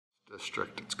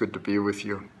District. It's good to be with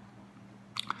you.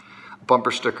 A bumper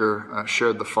sticker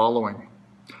shared the following: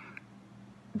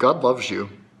 God loves you,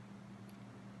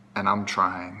 and I'm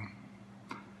trying.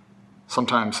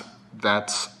 Sometimes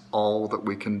that's all that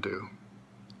we can do,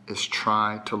 is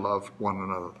try to love one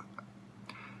another.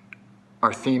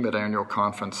 Our theme at annual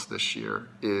conference this year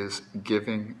is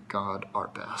giving God our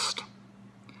best.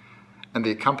 And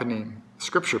the accompanying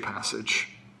scripture passage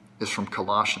is from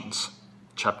Colossians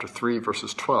chapter 3,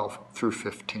 verses 12 through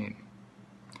 15.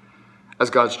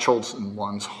 As God's chosen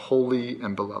ones, holy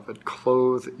and beloved,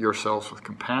 clothe yourselves with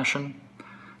compassion,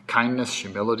 kindness,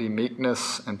 humility,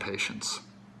 meekness, and patience.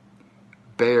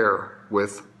 Bear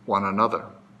with one another,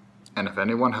 and if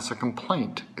anyone has a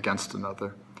complaint against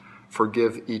another,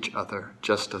 forgive each other,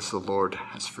 just as the Lord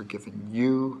has forgiven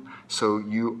you, so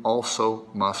you also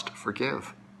must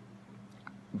forgive.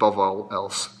 Above all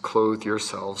else, clothe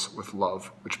yourselves with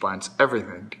love, which binds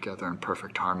everything together in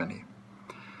perfect harmony.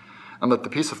 And let the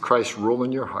peace of Christ rule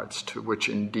in your hearts, to which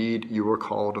indeed you were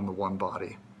called in the one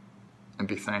body, and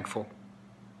be thankful.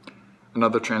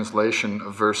 Another translation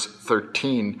of verse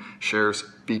 13 shares,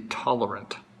 be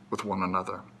tolerant with one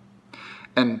another.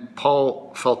 And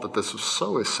Paul felt that this was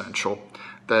so essential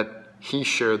that he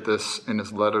shared this in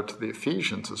his letter to the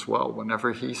Ephesians as well,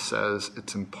 whenever he says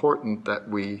it's important that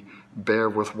we bear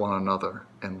with one another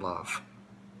in love.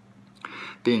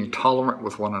 Being tolerant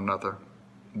with one another,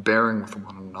 bearing with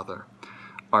one another,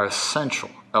 are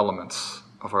essential elements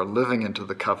of our living into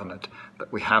the covenant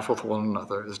that we have with one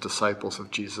another as disciples of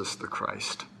Jesus the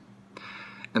Christ.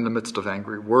 In the midst of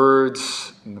angry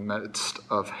words, in the midst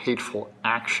of hateful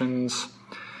actions,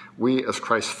 we as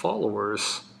Christ's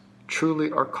followers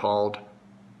truly are called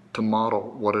to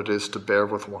model what it is to bear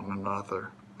with one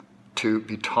another, to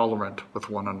be tolerant with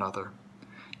one another,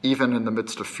 even in the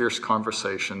midst of fierce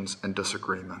conversations and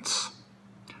disagreements.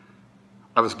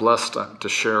 I was blessed to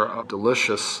share a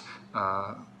delicious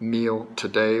meal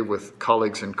today with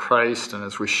colleagues in Christ, and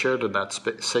as we shared in that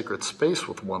sacred space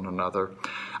with one another,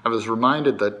 I was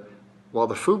reminded that while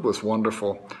the food was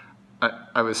wonderful,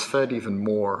 I was fed even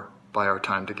more by our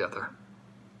time together.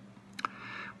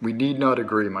 We need not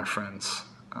agree, my friends,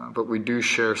 but we do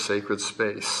share sacred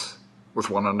space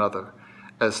with one another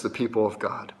as the people of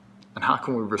God. And how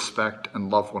can we respect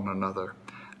and love one another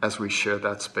as we share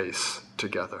that space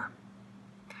together?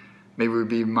 May we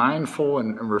be mindful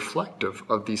and reflective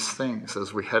of these things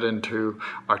as we head into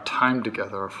our time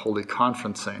together of holy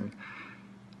conferencing.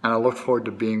 And I look forward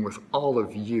to being with all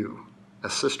of you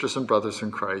as sisters and brothers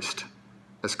in Christ,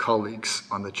 as colleagues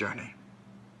on the journey.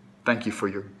 Thank you for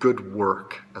your good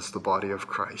work as the body of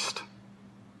Christ.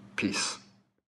 Peace.